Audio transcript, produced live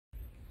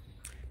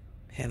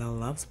Hello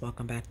loves,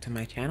 welcome back to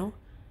my channel.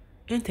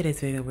 In today's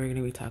video we're going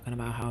to be talking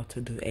about how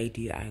to do a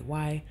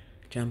DIY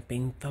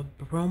jumping the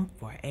broom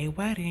for a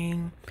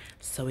wedding.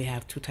 So we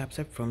have two types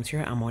of brooms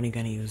here. I'm only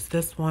going to use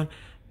this one.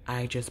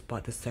 I just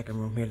bought the second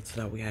broom here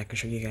so that I can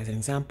show you guys an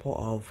example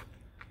of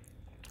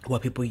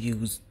what people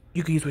use.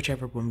 You can use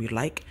whichever broom you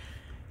like,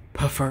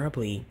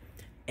 preferably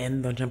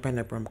in the jumping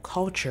the broom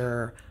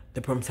culture.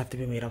 The brooms have to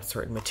be made of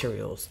certain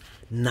materials,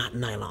 not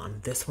nylon.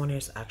 This one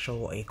is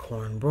actual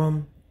acorn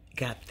broom.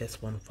 Got this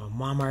one from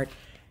Walmart.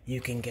 You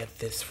can get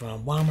this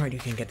from Walmart. You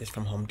can get this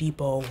from Home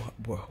Depot,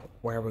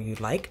 wherever you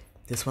like.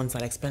 This one's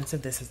not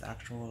expensive. This is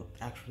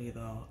actually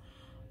the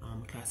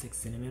classic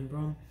cinnamon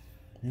broom.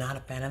 Not a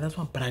fan of this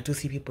one, but I do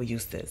see people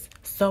use this.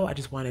 So I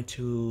just wanted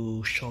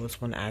to show this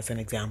one as an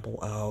example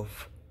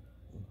of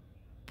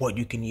what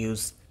you can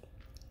use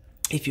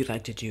if you'd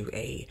like to do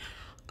a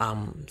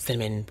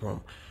cinnamon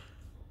broom.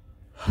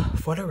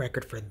 For the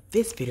record, for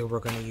this video, we're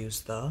going to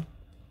use the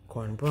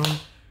corn broom.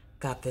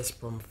 Got this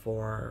broom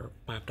for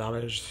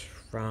 $5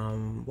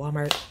 from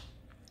Walmart.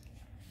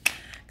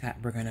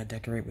 We're going to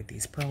decorate with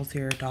these pearls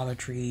here. Dollar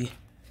Tree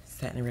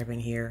satin ribbon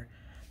here.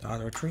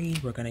 Dollar Tree.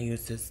 We're going to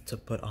use this to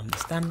put on the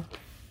stem.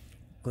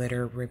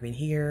 Glitter ribbon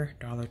here.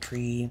 Dollar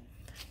Tree.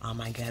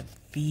 I got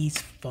these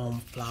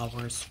foam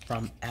flowers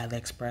from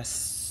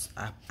AliExpress.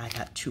 I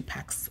got 2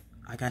 packs.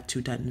 I got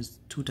two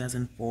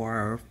dozen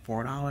for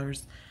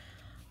 $4.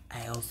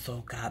 I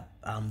also got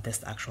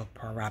this actual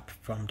pearl wrap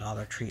from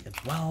Dollar Tree as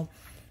well.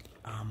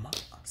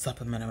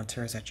 Supplemental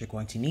materials that you're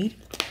going to need.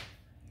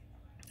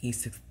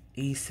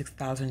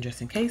 E6000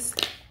 just in case.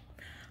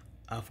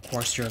 Of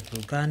course, your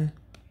glue gun,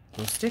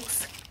 glue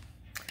sticks,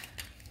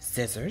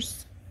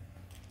 scissors.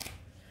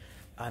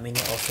 And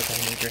you're also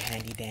going to need your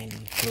handy dandy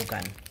glue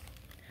gun.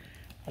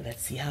 Well,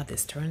 let's see how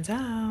this turns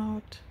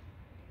out.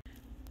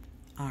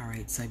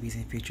 Alright, subbies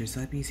and future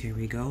subbies, here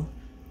we go.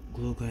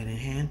 Glue gun in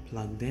hand,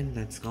 plugged in,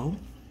 let's go.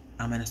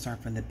 I'm going to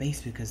start from the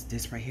base because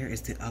this right here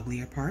is the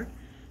uglier part.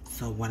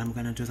 So what I'm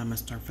going to do is I'm going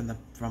to start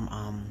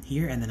from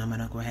here, and then I'm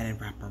going to go ahead and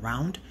wrap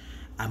around.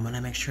 I'm going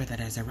to make sure that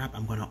as I wrap,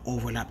 I'm going to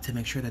overlap to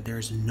make sure that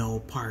there's no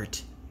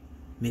part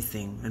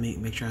missing. Let me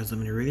make sure I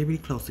zoom in really, really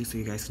closely so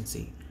you guys can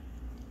see.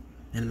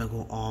 And I'm going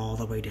to go all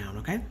the way down,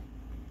 okay?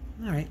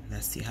 Alright,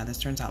 let's see how this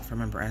turns out.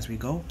 Remember, as we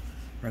go,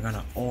 we're going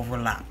to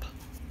overlap.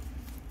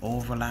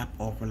 Overlap,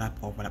 overlap,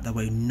 overlap. That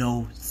way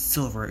no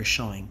silver is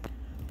showing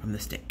from the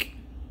stick.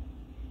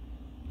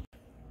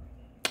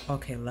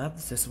 Okay,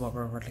 loves, this is what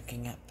we're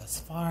looking at thus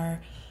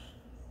far.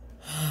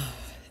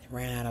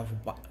 Ran out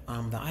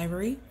of the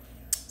ivory,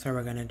 so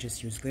we're gonna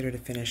just use glitter to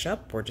finish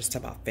up. We're just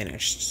about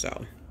finished,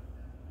 so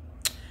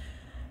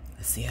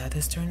let's see how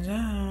this turns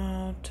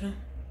out.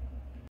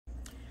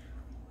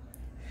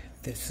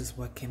 This is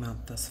what came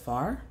out thus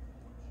far.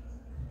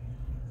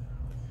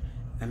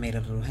 I made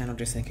a little handle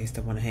just in case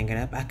they want to hang it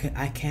up.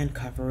 I can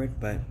cover it,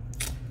 but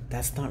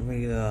that's not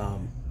really the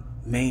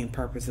main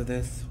purpose of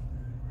this.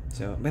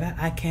 So, but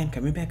I can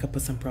cover. Maybe I could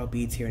put some pearl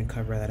beads here and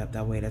cover that up.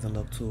 That way it doesn't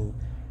look too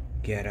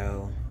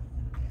ghetto.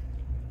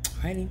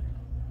 Alrighty,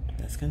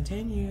 let's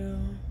continue.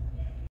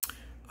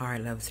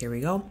 Alright, loves, here we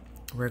go.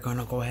 We're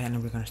gonna go ahead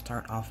and we're gonna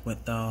start off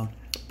with the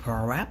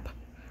pearl wrap.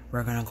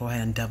 We're gonna go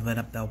ahead and double it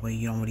up. That way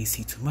you don't really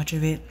see too much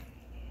of it.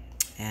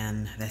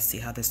 And let's see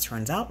how this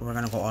turns out. We're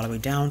gonna go all the way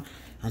down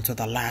until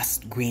the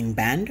last green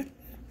band.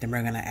 Then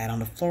we're gonna add on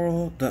the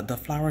floral, the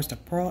flowers, the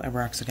pearl, and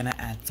we're actually gonna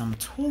add some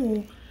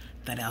tulle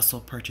that I also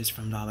purchased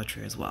from Dollar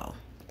Tree as well.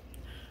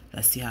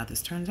 Let's see how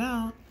this turns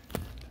out.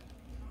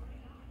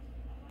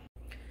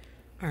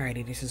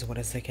 Alrighty, this is what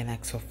it's looking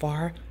like so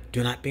far.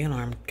 Do not be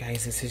alarmed,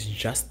 guys. This is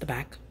just the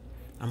back.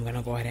 I'm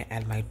gonna go ahead and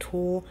add my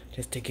tulle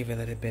just to give it a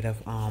little bit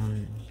of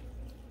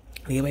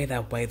leeway.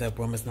 That way the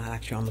broom is not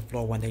actually on the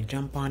floor when they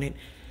jump on it.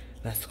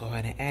 Let's go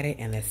ahead and add it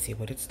and let's see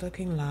what it's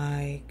looking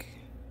like.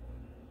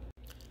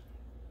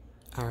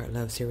 Alright,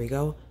 loves, here we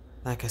go.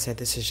 Like I said,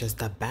 this is just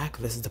the back.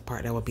 This is the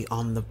part that will be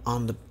on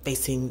the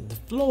facing the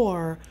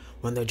floor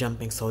when they're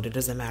jumping. So it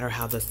doesn't matter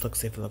how this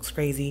looks, if it looks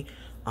crazy.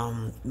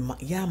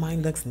 Yeah,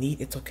 mine looks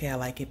neat. It's okay, I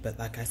like it. But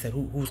like I said,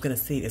 who's gonna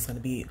see it? It's gonna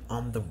be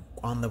on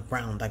the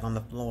ground, like on the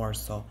floor.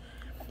 So,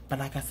 but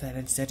like I said,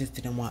 I just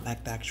didn't want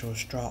like the actual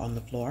straw on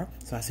the floor.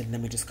 So I said,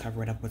 let me just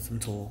cover it up with some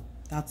tulle.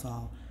 That's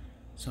all.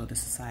 So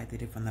this is how I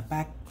did it from the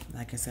back.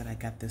 Like I said, I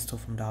got this tulle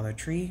from Dollar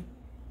Tree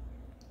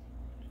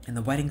in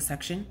the wedding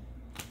section.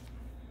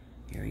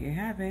 Here you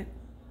have it.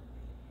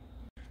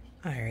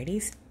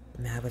 Alrighty,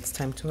 now it's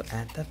time to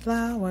add the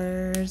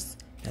flowers.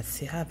 Let's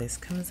see how this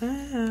comes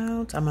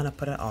out. I'm gonna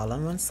put it all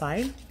on one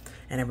side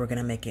and then we're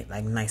gonna make it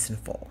like nice and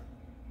full.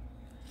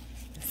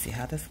 Let's see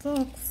how this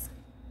looks.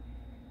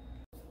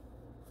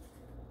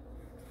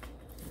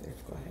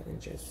 Let's go ahead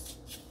and just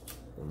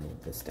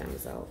remove the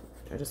stems out.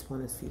 I just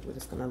want to see what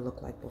it's gonna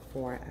look like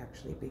before I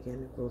actually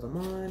begin to glue them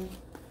on.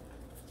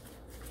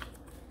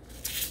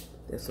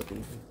 This will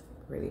be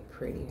really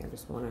pretty. I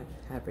just want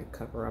to have it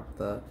cover up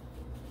the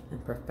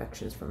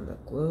imperfections from the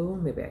glue.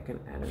 Maybe I can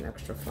add an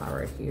extra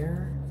flower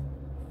here.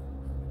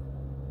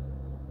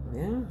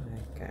 Yeah,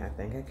 I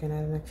think I can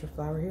add an extra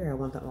flower here. I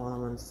want them all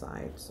on one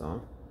side,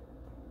 so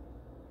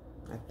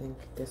I think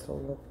this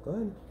will look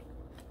good.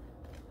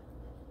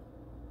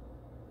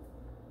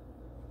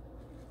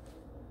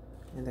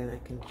 And then I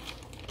can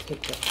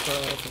take the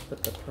pearls and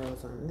put the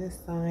pearls on this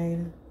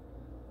side.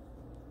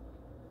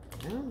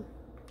 Yeah,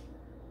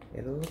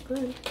 it'll look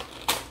good.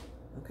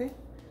 Okay,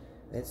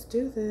 let's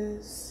do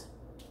this.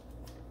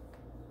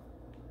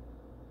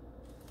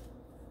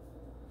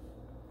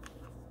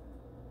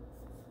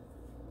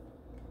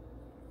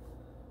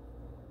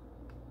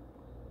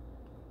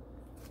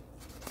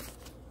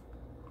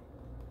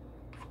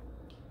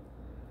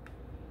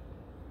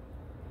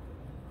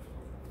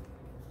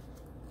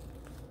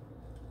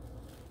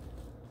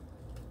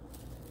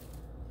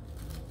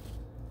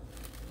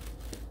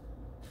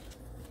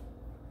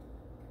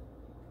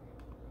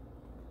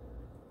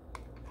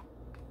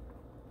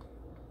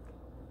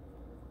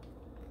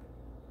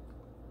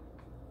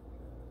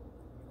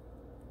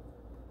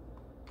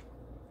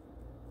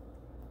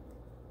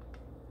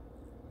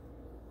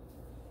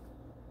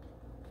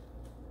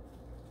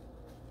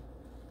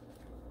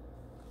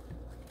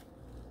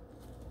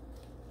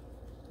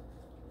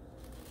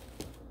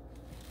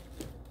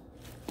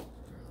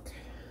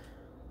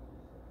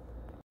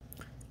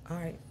 All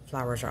right,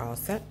 flowers are all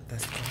set.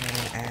 Let's go ahead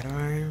and add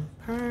our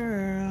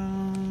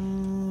pearls.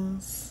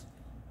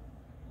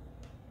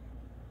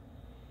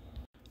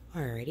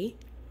 Alrighty,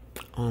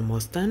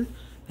 almost done.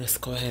 Let's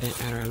go ahead and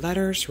add our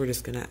letters. I'm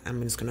just gonna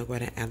go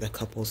ahead and add the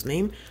couple's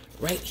name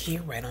right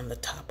here, right on the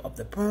top of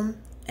the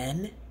broom.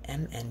 N,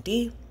 M, and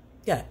D.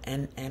 Yeah,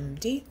 N, M,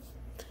 D.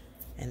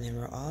 And then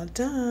we're all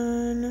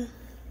done.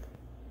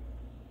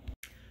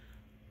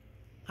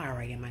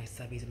 Alrighty, my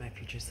subbies and my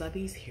future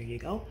subbies, here you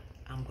go.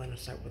 I'm going to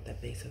start with the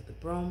base of the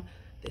broom.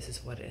 This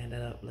is what it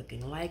ended up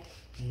looking like.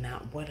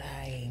 Not what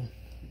it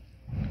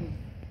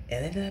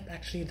ended up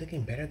actually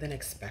looking better than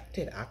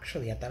expected.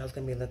 Actually, I thought it was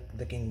gonna be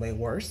looking way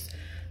worse.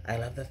 I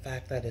love the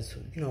fact that it's,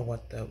 you know,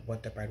 what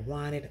the bride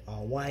wanted,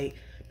 all white,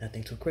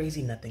 nothing too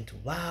crazy, nothing too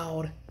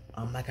loud.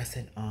 Like I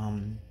said,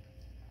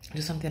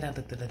 just something that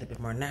looked a little bit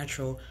more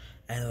natural.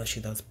 I know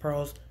she loves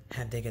pearls.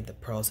 Had to get the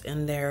pearls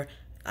in there.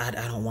 I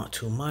don't want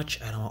too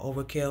much. I don't want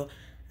overkill.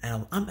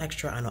 I'm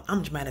extra. I know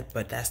I'm dramatic,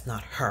 but that's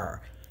not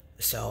her.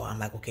 So I'm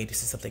like, okay,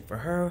 this is something for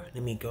her.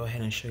 Let me go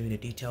ahead and show you the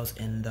details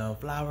in the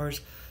flowers.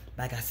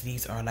 Like I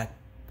said,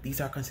 these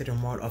are considered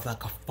more of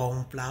like a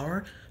foam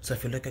flower. So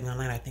if you're looking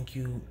online, I think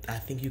you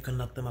can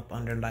look them up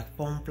under like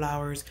foam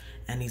flowers,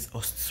 and these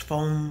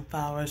foam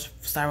flowers,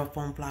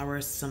 styrofoam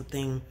flowers,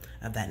 something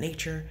of that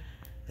nature.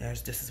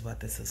 This is what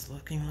this is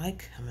looking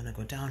like. I'm gonna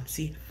go down.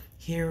 See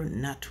here,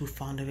 not too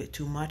fond of it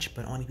too much,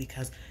 but only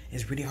because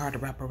it's really hard to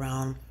wrap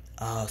around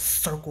a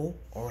circle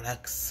or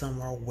like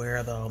somewhere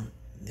where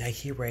like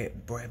here where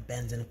it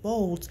bends and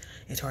folds.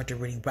 It's hard to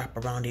really wrap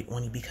around it,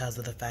 only because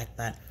of the fact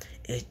that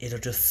it'll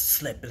just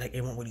slip, like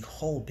it won't really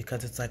hold,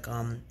 because it's like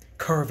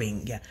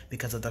curving, yeah,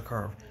 because of the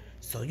curve.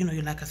 So you know,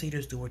 you like I say,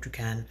 just do what you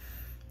can.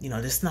 You know,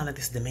 this is not like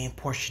this is the main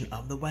portion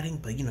of the wedding,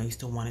 but you know, you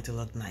still want it to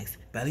look nice.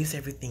 But at least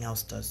everything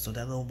else does. So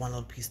that one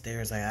little piece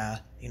there is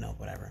like, you know,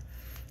 whatever.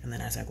 And then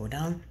as I go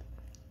down,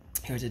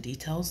 here's the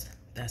details.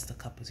 That's the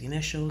couple's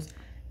initials,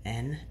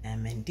 N,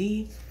 M, and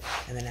D.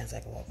 And then as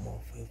I go up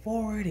more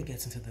forward, it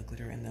gets into the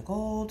glitter and the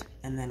gold.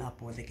 And then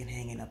upward, they can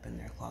hang it up in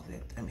their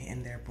closet. I mean,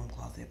 in their broom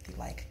closet if they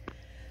like.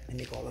 Let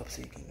me go up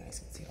so you guys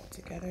can see it all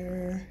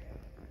together.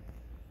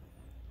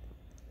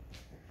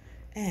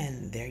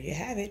 And there you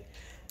have it.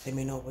 Let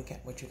me know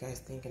what you guys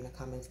think in the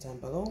comments down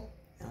below.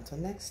 Until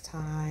next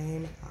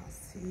time, I'll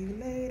see you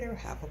later.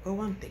 Have a good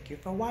one. Thank you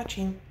for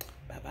watching.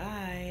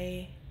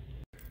 Bye-bye.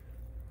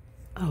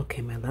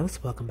 Okay, my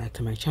loves, welcome back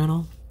to my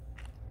channel.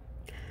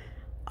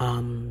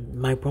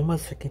 My broom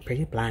was looking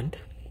pretty bland,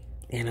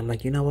 and I'm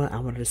like, you know what? I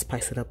wanted to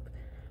spice it up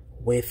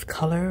with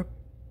color,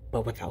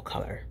 but without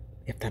color,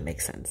 if that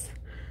makes sense.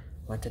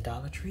 Went to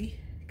Dollar Tree,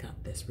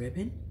 got this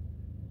ribbon.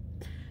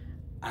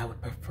 I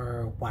would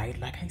prefer white,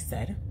 like I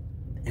said,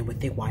 and with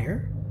the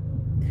wire,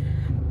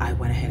 I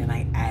went ahead and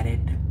I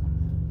added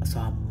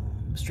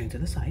some string to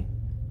the side.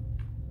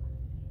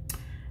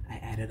 I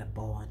added a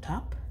bow on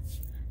top,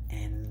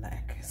 and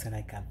like I said,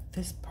 I got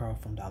this pearl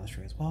from Dollar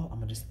Tree as well. I'm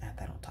gonna just add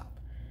that on top.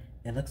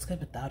 It looks good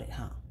without it,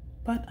 huh?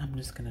 But I'm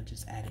just gonna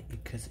just add it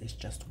because it's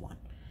just one.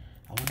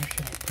 I wonder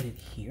should I put it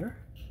here,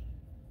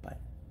 but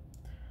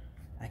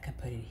I can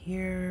put it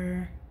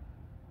here,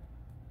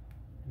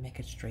 make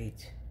it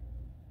straight,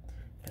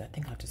 but I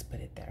think I'll just put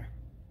it there.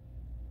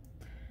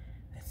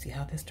 Let's see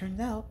how this turns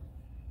out.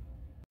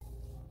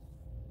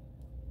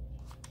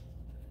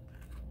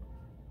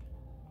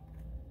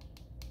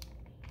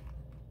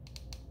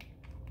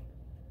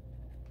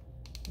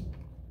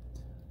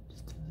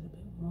 Just a little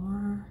bit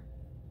more.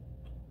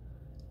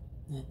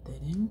 Add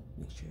that in,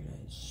 make sure that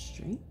it's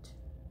straight.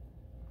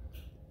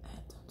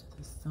 Add them to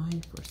the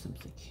side for some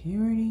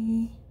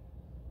security.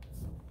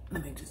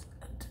 Let me just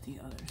add to the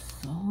other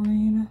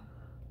side.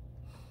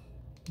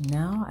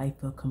 Now I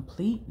feel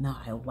complete.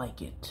 Now I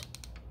like it.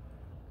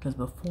 Because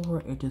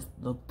before it just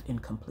looked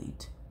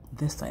incomplete.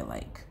 This I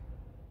like.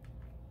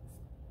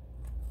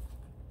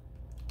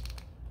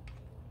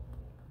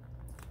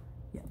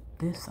 Yeah,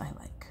 this I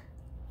like.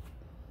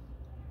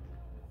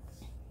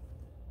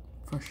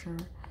 for sure.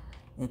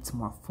 It's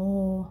more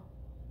full.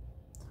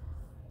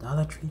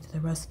 Dollar Tree to the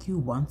rescue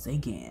once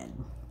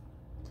again.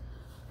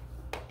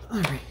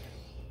 All right.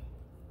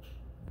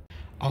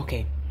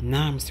 Okay,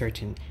 now I'm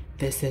certain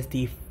this is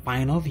the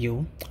final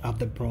view of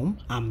the broom.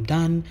 I'm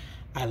done.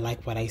 I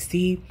like what I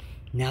see.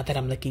 Now that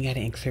I'm looking at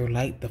it in clear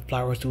light, the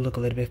flowers do look a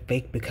little bit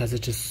fake because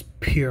it's just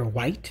pure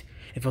white.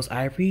 If it was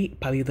ivory,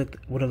 probably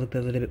would have looked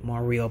a little bit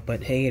more real.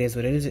 But hey, it is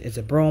what it is. It's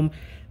a broom.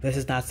 This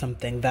is not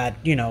something that,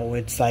 you know,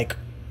 it's like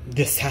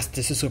this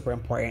is super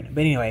important.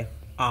 But anyway,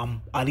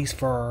 at least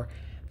for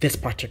this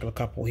particular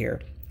couple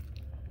here.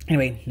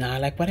 Anyway, now I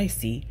like what I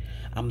see.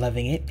 I'm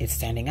loving it. It's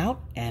standing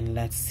out. And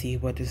let's see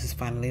what this is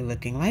finally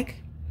looking like.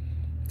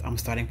 I'm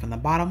starting from the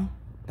bottom.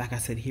 Like I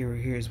said,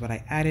 here's what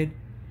I added.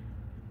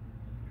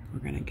 We're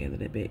going to get a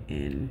little bit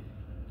in.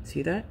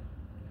 See that?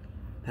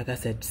 Like I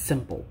said,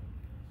 simple.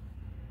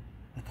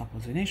 A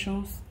couple's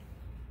initials.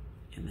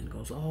 And then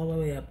goes all the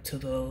way up to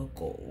the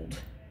gold.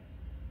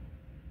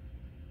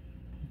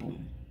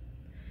 Boom.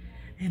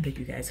 And there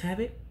you guys have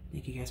it.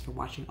 Thank you guys for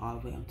watching all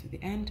the way up to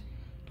the end.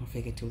 Don't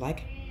forget to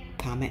like,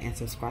 comment, and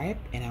subscribe.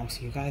 And I will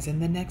see you guys in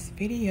the next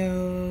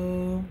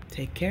video.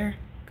 Take care.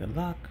 Good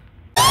luck.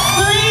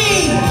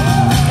 3